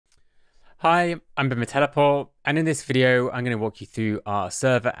Hi, I'm Bimmer Teleport, and in this video, I'm going to walk you through our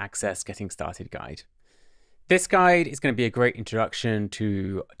server access getting started guide. This guide is going to be a great introduction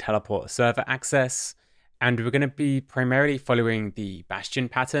to Teleport server access, and we're going to be primarily following the Bastion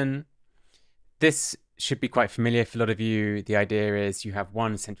pattern. This should be quite familiar for a lot of you. The idea is you have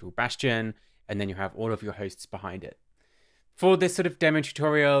one central Bastion, and then you have all of your hosts behind it. For this sort of demo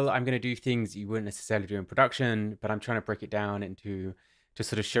tutorial, I'm going to do things you wouldn't necessarily do in production, but I'm trying to break it down into just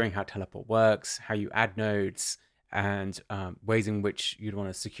sort of showing how Teleport works, how you add nodes, and ways in which you'd want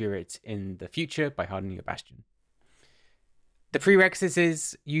to secure it in the future by hardening your Bastion. The prerequisites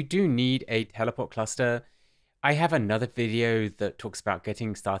is you do need a Teleport cluster. I have another video that talks about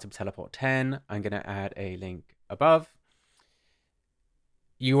getting started with Teleport 10. I'm going to add a link above.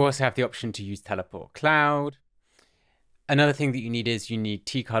 You also have the option to use Teleport Cloud. Another thing that you need is you need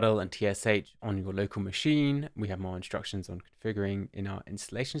tctl and tsh on your local machine. We have more instructions on configuring in our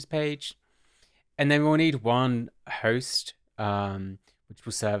installations page. And then we'll need one host, which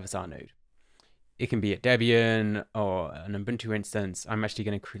will serve as our node. It can be a Debian or an Ubuntu instance. I'm actually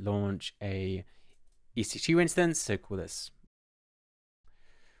going to launch a EC2 instance, so call this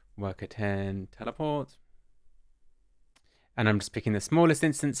worker 10 teleport. And I'm just picking the smallest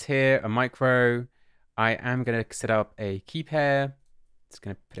instance here, a micro. I am going to set up a key pair. It's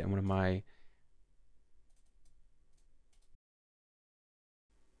going to put it in one of my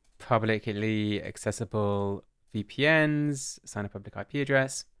publicly accessible VPNs, assign a public IP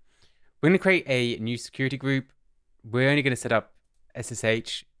address. We're going to create a new security group. We're only going to set up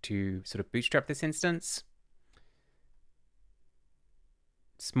SSH to sort of bootstrap this instance.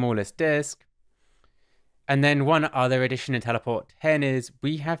 Smallest disk. And then one other addition in Teleport 10 is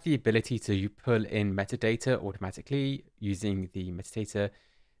we have the ability to pull in metadata automatically using the metadata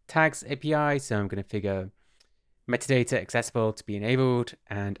tags API. So I'm going to figure metadata accessible to be enabled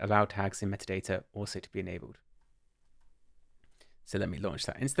and allow tags in metadata also to be enabled. So let me launch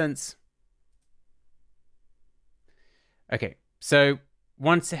that instance. Okay, so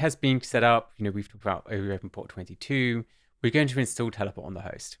once it has been set up, we've talked about open port 22, we're going to install Teleport on the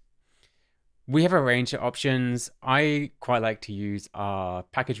host. We have a range of options. I quite like to use our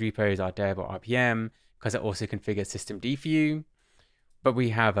package repos, our dev or RPM, because it also configures systemd for you. But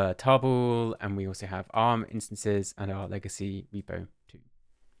we have a tarball, and we also have ARM instances and our legacy repo too.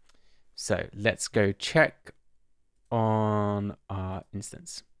 So let's go check on our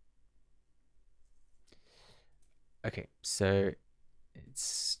instance. Okay, so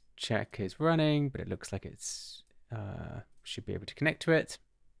its check is running, but it looks like it's should be able to connect to it.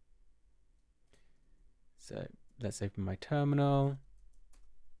 So let's open my terminal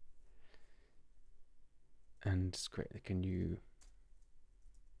and create a new.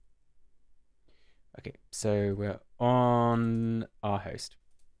 Okay, so we're on our host.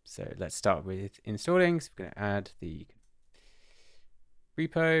 So let's start with installing. So we're going to add the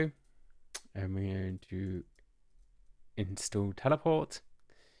repo and we're going to install Teleport.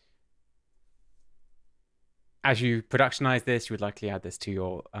 As you productionize this, you would likely add this to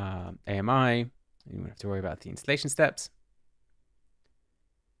your AMI. You won't have to worry about the installation steps.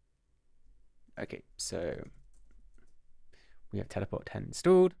 Okay, so we have Teleport 10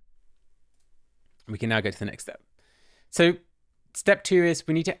 installed. We can now go to the next step. So step 2 is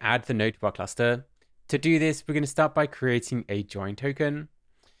we need to add the node to our cluster. To do this, we're going to start by creating a join token.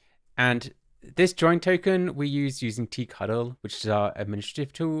 And this join token we use using tctl, which is our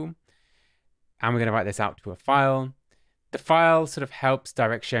administrative tool. And we're going to write this out to a file. The file sort of helps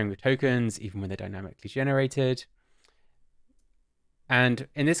direct sharing the tokens, even when they're dynamically generated. And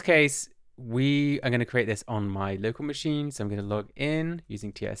in this case, we are going to create this on my local machine. So I'm going to log in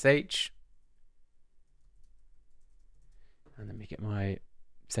using TSH. And let me get my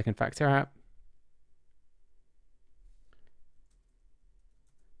second factor app.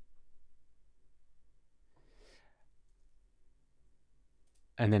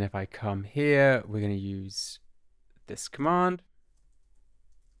 And then if I come here, we're going to use this command.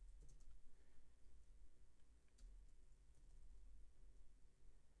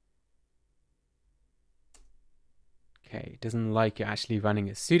 Okay, it doesn't like it actually running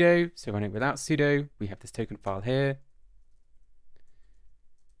as sudo, so run it without sudo. We have this token file here.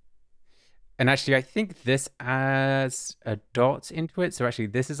 And actually, I think this adds a dot into it. So actually,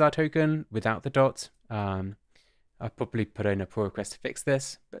 this is our token without the dot. I'll probably put in a pull request to fix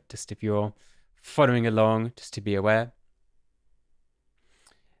this, but just if you're following along, just to be aware.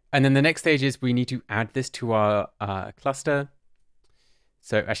 And then the next stage is we need to add this to our cluster.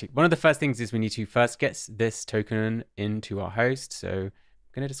 So actually, one of the first things is we need to first get this token into our host. So I'm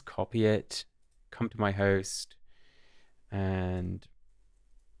going to just copy it, come to my host, and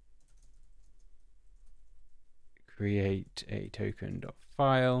create a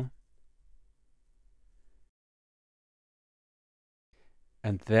token.file.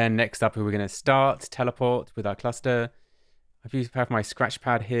 And then next up, we're going to start teleport with our cluster. Have my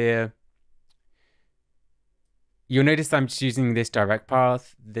scratchpad here. You'll notice I'm just using this direct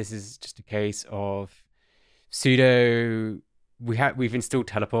path. This is just a case of sudo. We've installed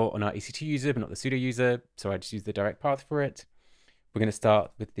teleport on our EC2 user, but not the sudo user. So I just use the direct path for it. We're going to start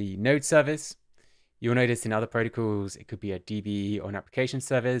with the node service. You'll notice in other protocols, it could be a DB or an application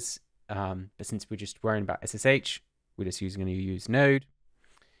service. But since we're just worrying about SSH, we're just going to use node.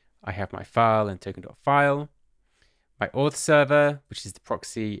 I have my file and token.file, my auth server, which is the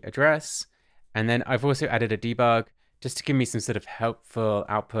proxy address. And then I've also added a debug just to give me some sort of helpful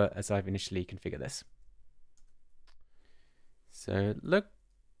output as I've initially configured this. So it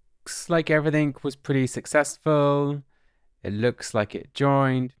looks like everything was pretty successful. It looks like it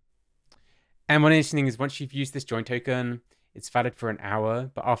joined. And one interesting thing is once you've used this join token, it's valid for an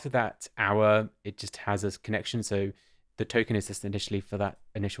hour, but after that hour, it just has a connection. So the token is just initially for that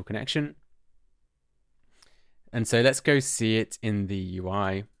initial connection. And so let's go see it in the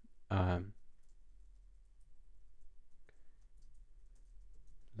UI.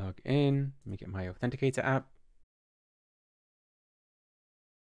 Log in, let me get my Authenticator app.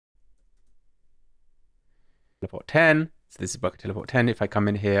 Teleport 10, so this is Bucket Teleport 10. If I come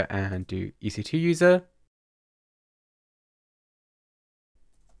in here and do EC2 user,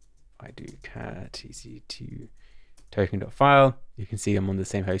 I do cat EC2 token.file, you can see I'm on the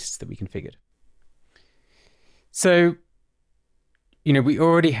same hosts that we configured. So, we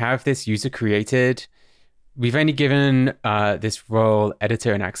already have this user created. We've only given this role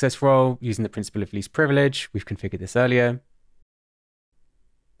editor and access role using the principle of least privilege. We've configured this earlier.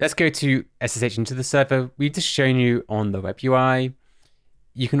 Let's go to SSH into the server. We've just shown you on the web UI.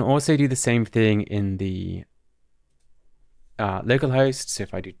 You can also do the same thing in the local host. So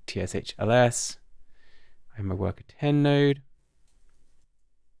if I do tshls, I'm a worker 10 node.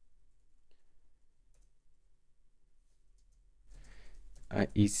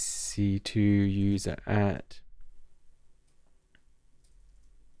 EC2 user at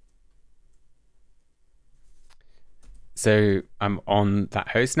so I'm on that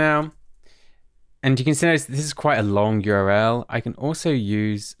host now, and you can see this is quite a long URL. I can also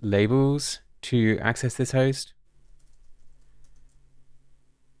use labels to access this host,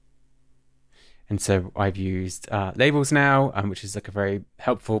 and so I've used labels now, which is like a very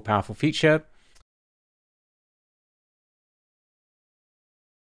helpful, powerful feature.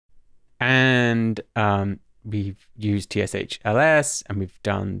 And we've used tshls, and we've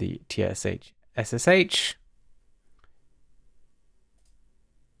done the tsh SSH.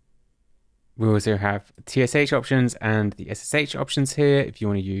 We also have TSH options and the SSH options here if you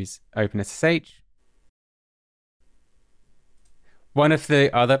want to use OpenSSH. One of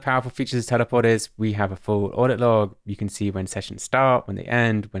the other powerful features of Teleport is we have a full audit log. You can see when sessions start, when they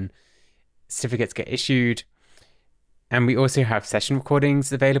end, when certificates get issued. And we also have session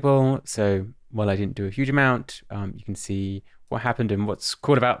recordings available. So while I didn't do a huge amount, you can see what happened. And what's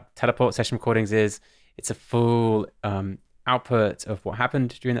cool about Teleport session recordings is it's a full output of what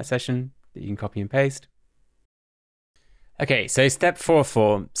happened during that session that you can copy and paste. Okay, so step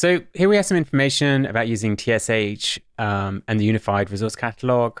 4.4. So here we have some information about using TSH and the Unified Resource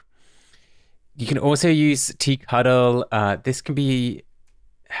Catalog. You can also use tcudl. This can be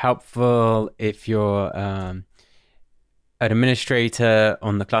helpful if you're an administrator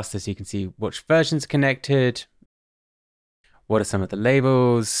on the cluster, so you can see which versions are connected, what are some of the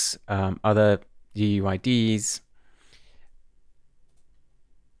labels, other UUIDs.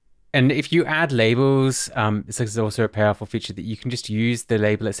 And if you add labels, this is also a powerful feature that you can just use the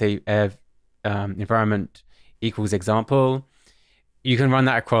label, let's say environment equals example. You can run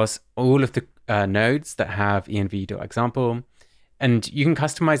that across all of the nodes that have env.example. And you can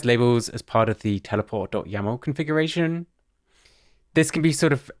customize labels as part of the teleport.yaml configuration. This can be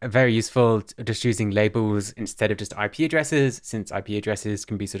sort of very useful just using labels instead of just IP addresses, since IP addresses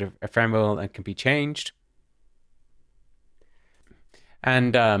can be sort of ephemeral and can be changed.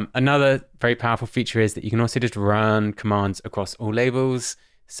 And another very powerful feature is that you can also just run commands across all labels.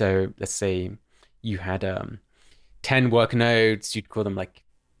 So let's say you had 10 worker nodes, you'd call them like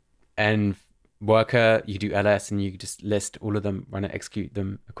n worker, you do ls, and you just list all of them, run and execute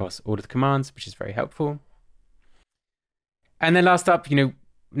them across all of the commands, which is very helpful. And then last up,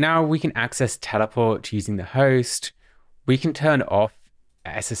 now we can access Teleport using the host. We can turn off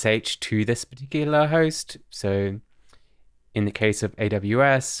SSH to this particular host. So in the case of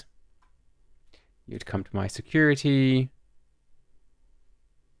AWS, you'd come to my security.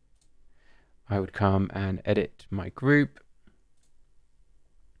 I would come and edit my group,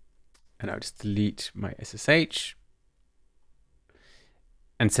 and I'll just delete my SSH.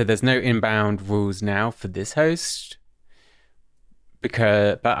 And so there's no inbound rules now for this host,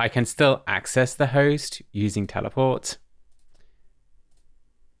 but I can still access the host using teleport,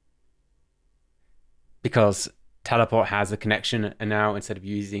 because teleport has a connection, and now instead of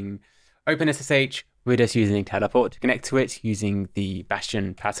using OpenSSH, we're just using teleport to connect to it using the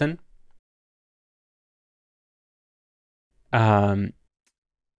bastion pattern.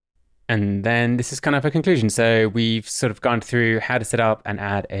 And then this is kind of a conclusion. So we've sort of gone through how to set up and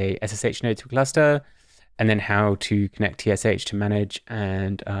add a SSH node to a cluster, and then how to connect TSH to manage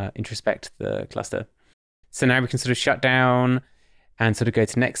and introspect the cluster. So now we can sort of shut down and sort of go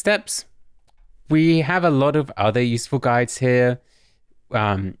to next steps. We have a lot of other useful guides here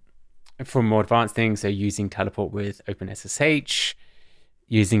for more advanced things. So using teleport with OpenSSH,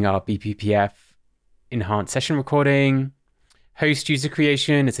 using our BPPF enhanced session recording. Host user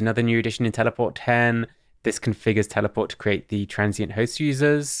creation is another new addition in Teleport 10. This configures Teleport to create the transient host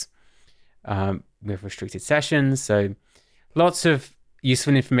users with restricted sessions. So lots of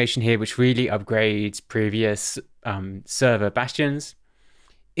useful information here, which really upgrades previous server bastions.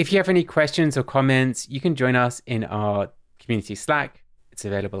 If you have any questions or comments, you can join us in our community Slack. It's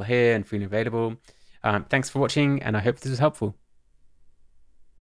available here and freely available. Thanks for watching, and I hope this was helpful.